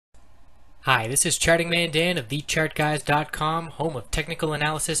Hi, this is Charting Man Dan of TheChartGuys.com, home of technical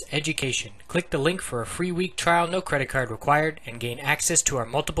analysis education. Click the link for a free week trial, no credit card required, and gain access to our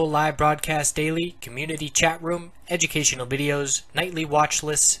multiple live broadcasts daily, community chat room, educational videos, nightly watch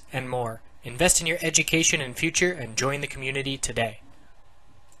lists, and more. Invest in your education and future and join the community today.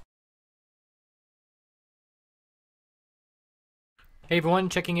 Hey everyone,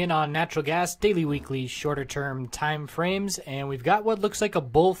 checking in on natural gas daily, weekly, shorter term time frames, and we've got what looks like a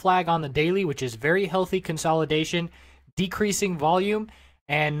bull flag on the daily, which is very healthy consolidation, decreasing volume,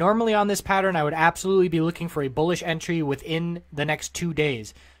 and normally on this pattern I would absolutely be looking for a bullish entry within the next 2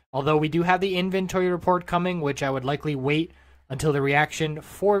 days. Although we do have the inventory report coming, which I would likely wait until the reaction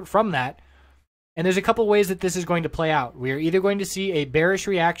from that. And there's a couple ways that this is going to play out. We are either going to see a bearish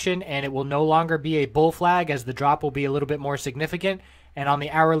reaction and it will no longer be a bull flag as the drop will be a little bit more significant. And on the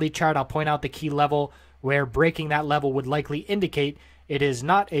hourly chart, I'll point out the key level where breaking that level would likely indicate it is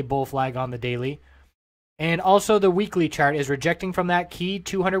not a bull flag on the daily. And also the weekly chart is rejecting from that key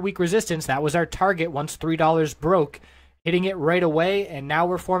 200-week resistance. That was our target once $3 broke, hitting it right away, and now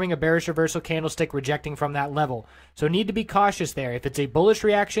we're forming a bearish reversal candlestick rejecting from that level. So need to be cautious there. If it's a bullish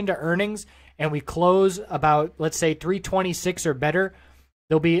reaction to earnings and we close about, let's say, 326 or better,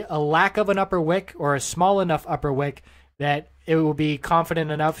 there'll be a lack of an upper wick or a small enough upper wick that it will be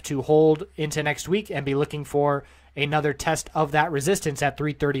confident enough to hold into next week and be looking for another test of that resistance at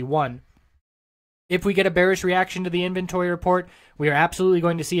 331. If we get a bearish reaction to the inventory report, we are absolutely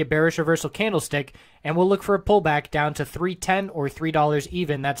going to see a bearish reversal candlestick, and we'll look for a pullback down to 310 or $3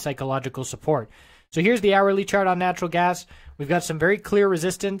 even, that psychological support. So here's the hourly chart on natural gas. We've got some very clear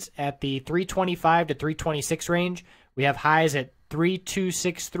resistance at the 325 to 326 range. We have highs at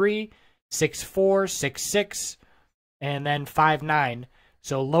 3263, 64, 66, and then 5.9.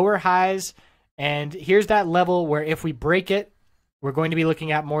 So lower highs, and here's that level where if we break it, we're going to be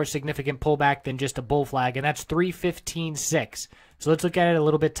looking at more significant pullback than just a bull flag, and that's 315.6. So let's look at it a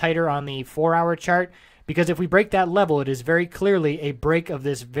little bit tighter on the 4-hour chart, because if we break that level, it is very clearly a break of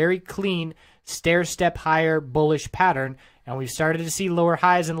this very clean stair-step higher bullish pattern, and we've started to see lower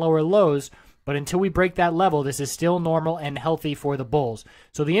highs and lower lows. But until we break that level, this is still normal and healthy for the bulls.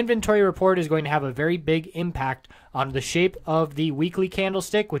 So the inventory report is going to have a very big impact on the shape of the weekly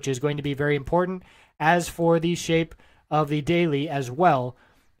candlestick, which is going to be very important, as for the shape of the daily as well,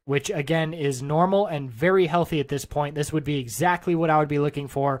 which again is normal and very healthy at this point. This would be exactly what I would be looking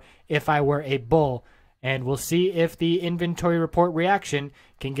for if I were a bull. And we'll see if the inventory report reaction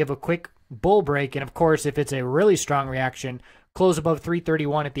can give a quick bull break. And of course, if it's a really strong reaction, close above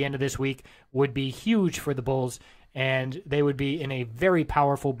 331 at the end of this week would be huge for the bulls, and they would be in a very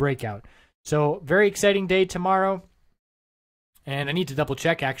powerful breakout. So very exciting day tomorrow. And I need to double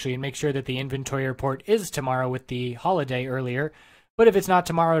check actually and make sure that the inventory report is tomorrow with the holiday earlier. But if it's not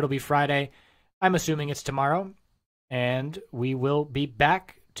tomorrow, it'll be Friday. I'm assuming it's tomorrow. And we will be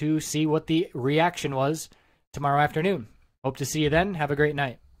back to see what the reaction was tomorrow afternoon. Hope to see you then. Have a great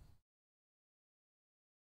night.